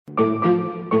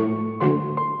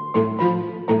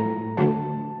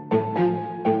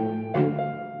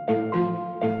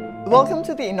Welcome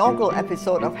to the inaugural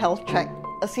episode of Health Check,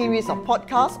 a series of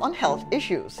podcasts on health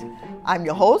issues. I'm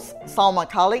your host, Salma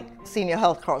Khalid, Senior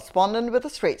Health Correspondent with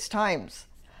the Straits Times.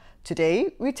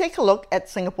 Today, we take a look at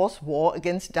Singapore's war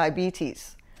against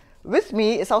diabetes. With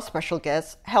me is our special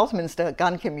guest, Health Minister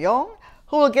Gan Kim Yong,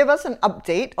 who will give us an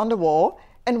update on the war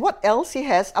and what else he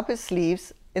has up his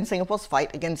sleeves in Singapore's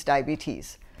fight against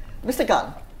diabetes. Mr.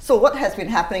 Gan, so what has been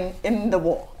happening in the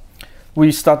war?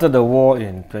 We started the war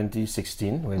in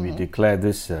 2016 when we declared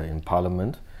this in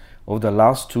Parliament. Over the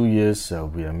last 2 years,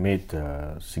 we have made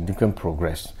significant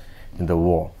progress in the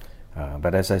war.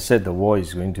 But as I said, the war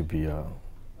is going to be a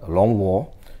long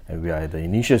war, and we are at the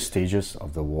initial stages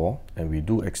of the war, and we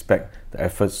do expect the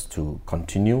efforts to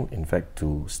continue, in fact,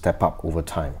 to step up over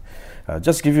time.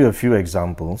 Just give you a few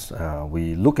examples.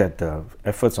 We look at the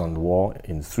efforts on the war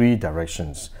in 3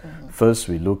 directions. First,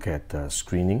 we look at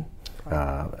screening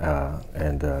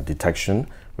and detection.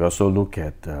 We also look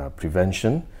at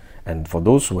prevention, and for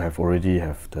those who have already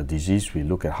have the disease, we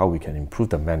look at how we can improve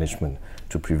the management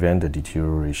to prevent the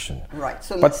deterioration. Right,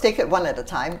 so let's take it one at a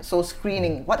time. So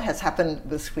screening, what has happened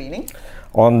with screening?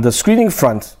 On the screening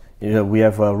front, we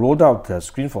have rolled out the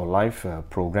Screen for Life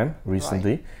program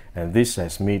recently, and this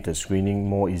has made the screening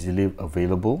more easily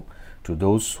available to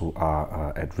those who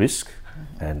are at risk.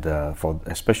 And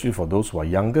especially for those who are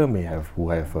younger, who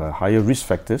have higher risk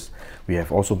factors, we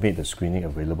have also made the screening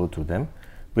available to them.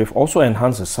 We have also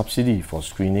enhanced the subsidy for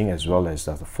screening as well as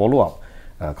the follow-up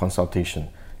consultation.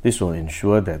 This will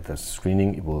ensure that the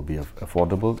screening will be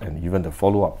affordable, and even the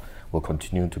follow-up will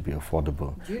continue to be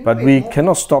affordable. But we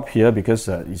cannot stop here, because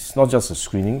it's not just the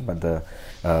screening, but the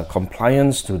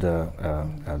compliance to the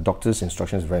doctor's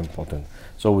instructions is very important.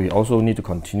 So we also need to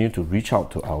continue to reach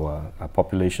out to our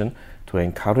population to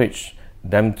encourage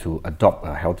them to adopt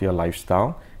a healthier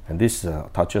lifestyle. And this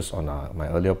touches on my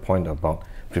earlier point about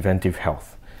preventive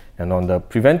health. And on the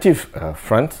preventive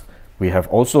front, we have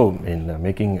also been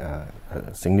making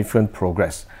significant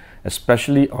progress,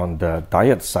 especially on the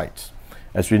diet side.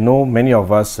 As we know, many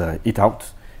of us eat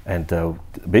out, and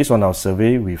based on our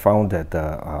survey, we found that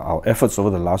our efforts over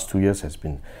the last 2 years has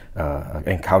been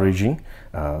encouraging.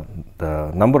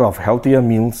 The number of healthier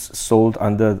meals sold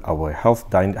under our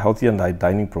healthier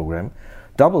dining program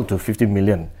doubled to 50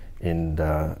 million in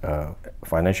the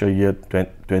financial year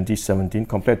 2017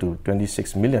 compared to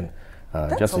 26 million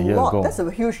just a year ago. That's a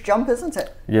huge jump, isn't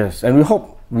it? Yes, and we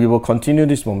hope we will continue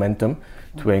this momentum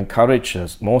to encourage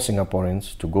more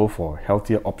Singaporeans to go for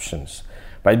healthier options.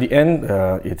 By the end,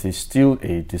 it is still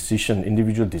a decision,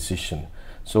 individual decision.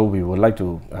 So we would like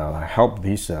to help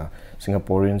these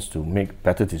Singaporeans to make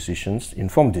better decisions,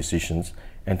 informed decisions,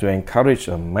 and to encourage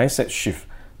a mindset shift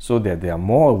so that they are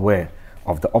more aware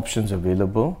of the options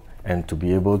available and to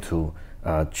be able to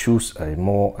choose a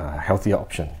more healthier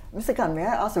option. Mr. Gan, may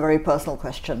I ask a very personal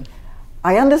question?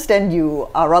 I understand you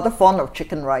are rather fond of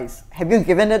chicken rice. Have you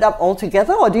given it up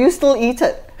altogether, or do you still eat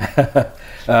it?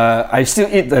 I still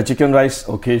eat the chicken rice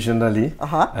occasionally,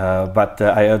 but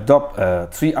I adopt a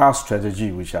 3R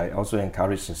strategy, which I also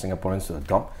encourage the Singaporeans to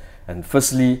adopt. And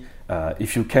firstly,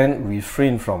 if you can,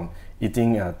 refrain from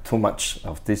eating too much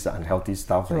of this unhealthy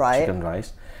stuff like chicken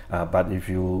rice. But if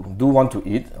you do want to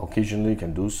eat, occasionally you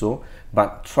can do so,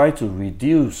 but try to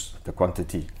reduce the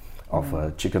quantity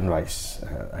of chicken rice,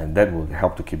 and that will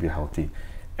help to keep you healthy.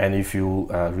 And if you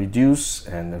reduce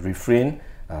and refrain,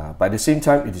 by the same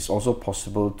time, it is also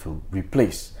possible to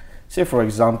replace. Say, for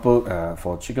example,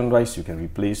 for chicken rice, you can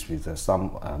replace with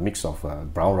some mix of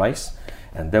brown rice,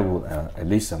 and that will at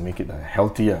least make it a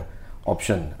healthier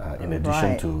option in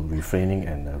addition to refraining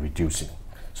and reducing.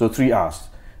 So 3 R's: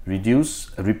 reduce,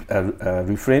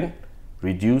 refrain,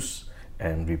 reduce,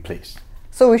 and replace.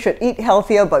 So we should eat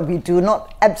healthier, but we do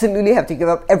not absolutely have to give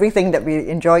up everything that we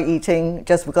enjoy eating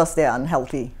just because they're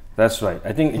unhealthy. That's right.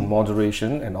 I think in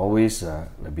moderation, and always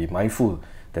be mindful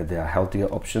that there are healthier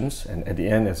options. And at the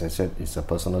end, as I said, it's a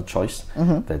personal choice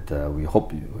that we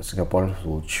hope Singaporeans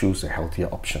will choose a healthier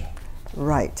option.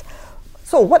 Right.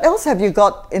 So what else have you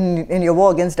got in your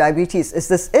war against diabetes? Is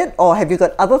this it, or have you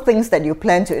got other things that you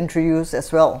plan to introduce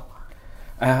as well?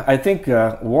 I think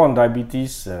war on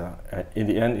diabetes, in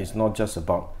the end, is not just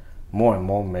about more and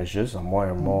more measures or more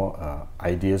and more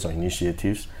ideas or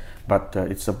initiatives, but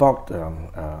it's about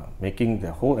making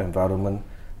the whole environment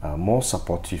more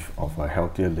supportive of a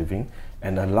healthier living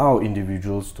and allow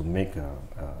individuals to make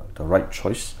the right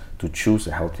choice to choose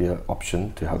a healthier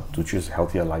option, to choose a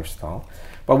healthier lifestyle.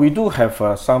 But we do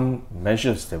have some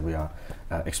measures that we are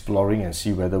exploring and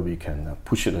see whether we can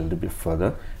push it a little bit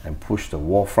further and push the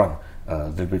war front a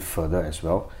little bit further as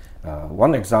well.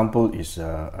 One example is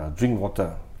drink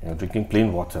water, drinking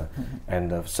plain water.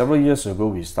 And several years ago,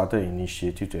 we started an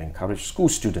initiative to encourage school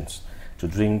students to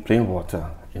drink plain water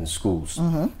in schools.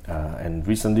 And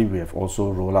recently, we have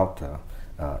also rolled out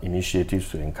initiatives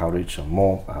to encourage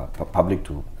more public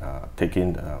to take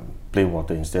in plain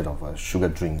water instead of sugar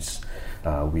drinks.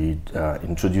 We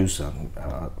introduce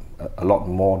a lot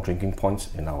more drinking points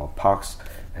in our parks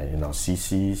and in our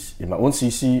CCs. In my own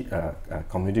CC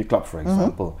community club, for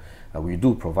example, we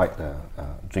do provide a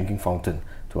drinking fountain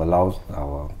to allow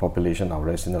our population, our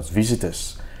residents,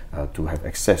 visitors to have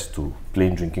access to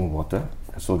plain drinking water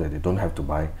so that they don't have to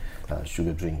buy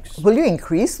sugar drinks. Will you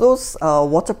increase those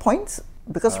water points?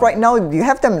 Because right now you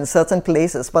have them in certain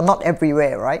places, but not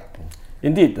everywhere, right?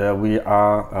 Indeed, we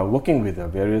are working with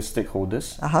various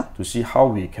stakeholders to see how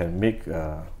we can make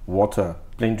water,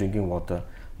 plain drinking water,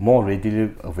 more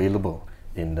readily available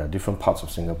in different parts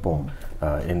of Singapore.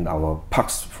 In our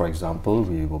parks, for example,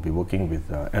 we will be working with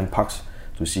NParks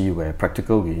to see where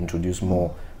practical we introduce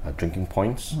more drinking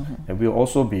points. And we'll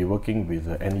also be working with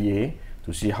NEA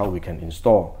to see how we can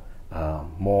install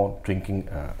more drinking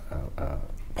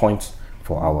points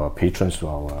for our patrons to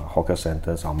our hawker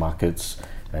centres, our markets,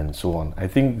 and so on. I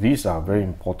think these are very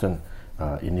important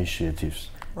initiatives.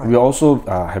 Right. We also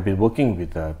have been working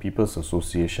with the People's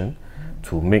Association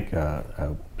to make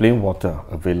plain water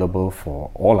available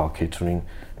for all our catering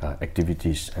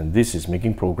activities, and this is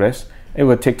making progress. It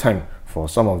will take time for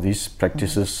some of these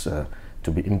practices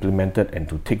to be implemented and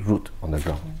to take root on the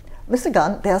ground. Mr.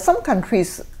 Gan, there are some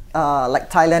countries like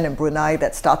Thailand and Brunei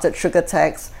that started sugar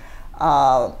tax.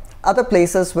 Other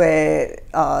places where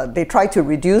they try to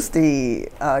reduce the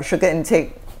sugar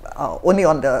intake only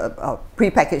on the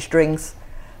pre-packaged drinks.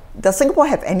 Does Singapore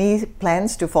have any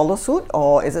plans to follow suit,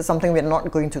 or is it something we're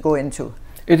not going to go into?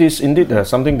 It is indeed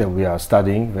something that we are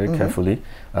studying very carefully,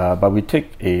 but we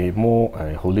take a more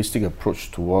holistic approach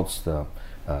towards the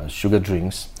sugar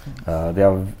drinks. There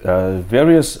are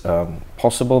various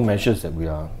possible measures that we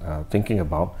are thinking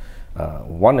about.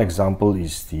 One example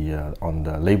is on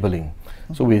the labeling.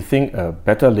 So we think a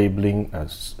better labeling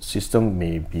system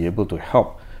may be able to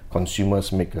help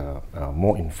consumers make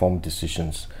more informed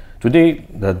decisions. Today,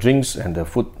 the drinks and the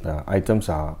food items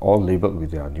are all labeled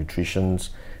with their nutritions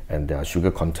and their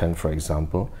sugar content, for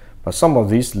example. But some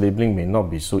of these labeling may not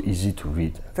be so easy to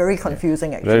read. Very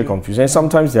confusing, actually. Very confusing. And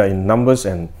sometimes they are in numbers,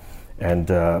 and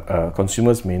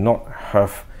consumers may not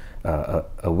have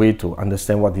a way to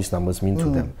understand what these numbers mean to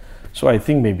them. So I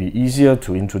think maybe easier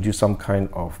to introduce some kind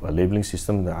of a labeling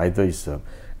system that either is a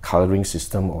coloring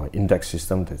system or index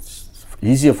system that's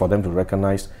easier for them to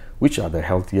recognize which are the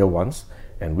healthier ones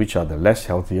and which are the less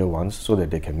healthier ones, so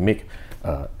that they can make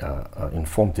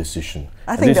informed decision.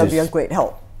 I think that would be a great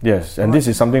help. Yes, and this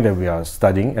is something that we are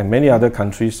studying, and many other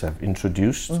countries have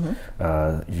introduced.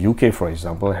 UK, for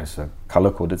example, has a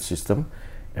color-coded system,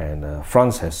 and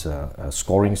France has a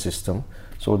scoring system.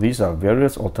 So these are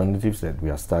various alternatives that we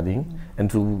are studying, and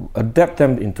to adapt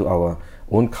them into our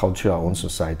own culture, our own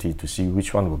society, to see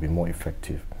which one will be more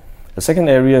effective. The second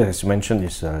area, as you mentioned,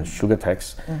 is sugar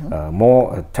tax.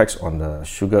 More tax on the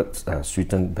sugar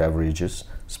sweetened beverages,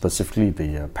 specifically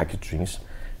the packaged drinks.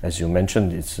 As you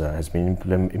mentioned, it has been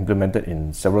implemented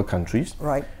in several countries.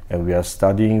 Right. And we are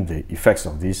studying the effects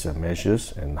of these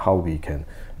measures and how we can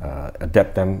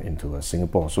adapt them into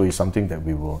Singapore. So it's something that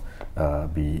we will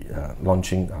be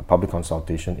launching a public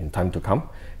consultation in time to come,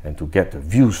 and to get the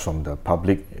views from the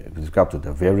public with regard to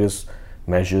the various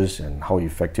measures and how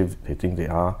effective they think they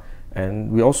are.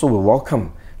 And we also will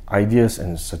welcome ideas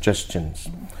and suggestions.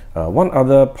 One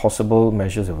other possible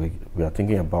measure that we are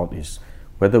thinking about is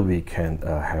whether we can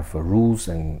have rules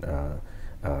and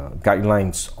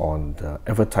guidelines on the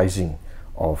advertising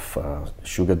of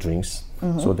sugar drinks,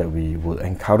 so that we will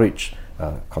encourage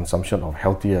consumption of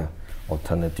healthier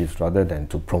alternatives rather than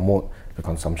to promote the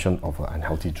consumption of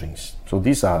unhealthy drinks. So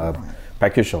these are a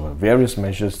package of various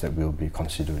measures that we'll be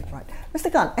considering. Right. Mr.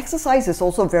 Gan, exercise is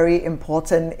also very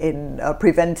important in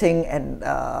preventing and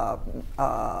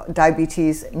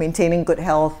diabetes, maintaining good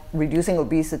health, reducing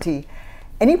obesity.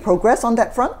 Any progress on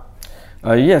that front?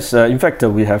 Yes, in fact,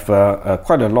 we have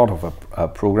quite a lot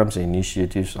of programs and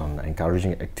initiatives on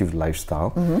encouraging active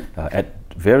lifestyle at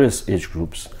various age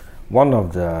groups. One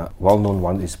of the well-known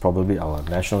ones is probably our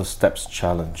National Steps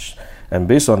Challenge. And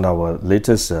based on our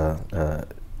latest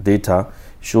data,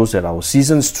 shows that our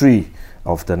Season 3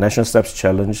 of the National Steps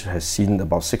Challenge has seen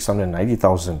about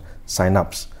 690,000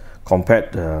 sign-ups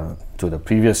compared to the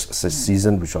previous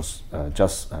season, which was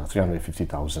just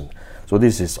 350,000. So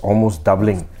this is almost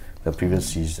doubling the previous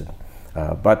season.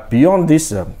 But beyond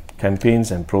these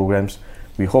campaigns and programs,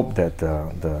 we hope that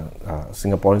the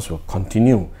Singaporeans will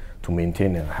continue to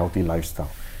maintain a healthy lifestyle.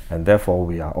 And therefore,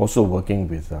 we are also working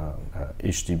with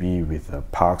HDB, with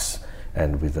Parks,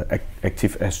 and with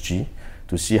Active SG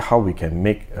to see how we can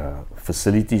make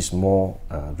facilities more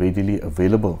readily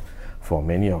available for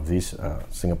many of these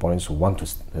Singaporeans who want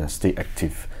to stay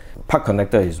active. Park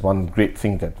Connector is one great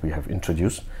thing that we have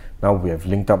introduced. Now we have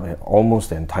linked up almost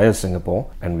the entire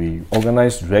Singapore, and we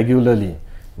organize regularly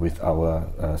with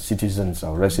our citizens,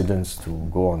 our residents, to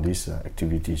go on these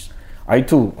activities. I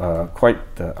too,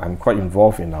 I'm quite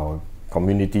involved in our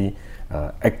community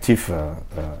active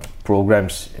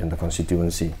programs in the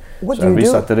constituency. So every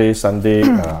Saturday, Sunday,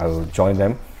 I will join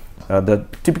them. The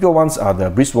typical ones are the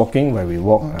brisk walking, where we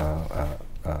walk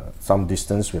some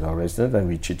distance with our residents and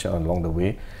we chit-chat along the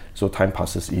way, so time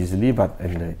passes easily. But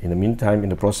in the meantime, in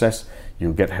the process,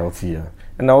 you get healthier.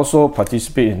 And I also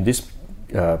participate in this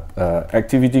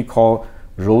activity called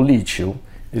Rolly Chiu.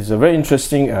 It's a very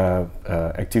interesting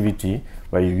activity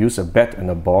where you use a bat and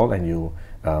a ball, and you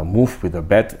move with the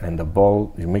bat and the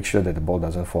ball. You make sure that the ball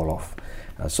doesn't fall off.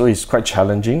 So it's quite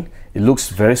challenging. It looks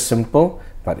very simple,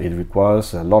 but it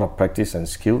requires a lot of practice and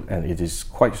skill, and it is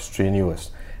quite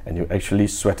strenuous, and you actually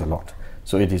sweat a lot.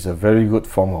 So it is a very good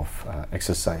form of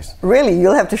exercise. Really?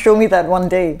 You'll have to show me that one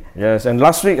day. Yes, and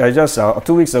last week,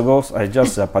 2 weeks ago, I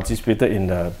just participated in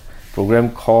a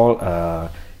program called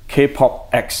K-Pop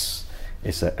X.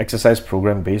 It's an exercise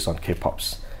program based on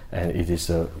K-Pops, and it is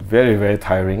very, very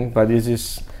tiring, but it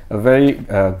is a very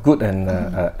good and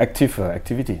active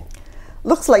activity.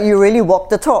 Looks like you really walk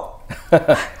the talk.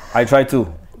 I try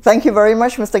to. Thank you very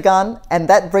much, Mr. Gan, and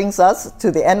that brings us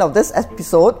to the end of this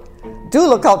episode. Do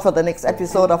look out for the next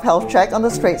episode of Health Check on the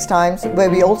Straits Times, where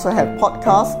we also have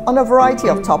podcasts on a variety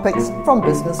of topics from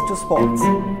business to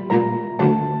sports.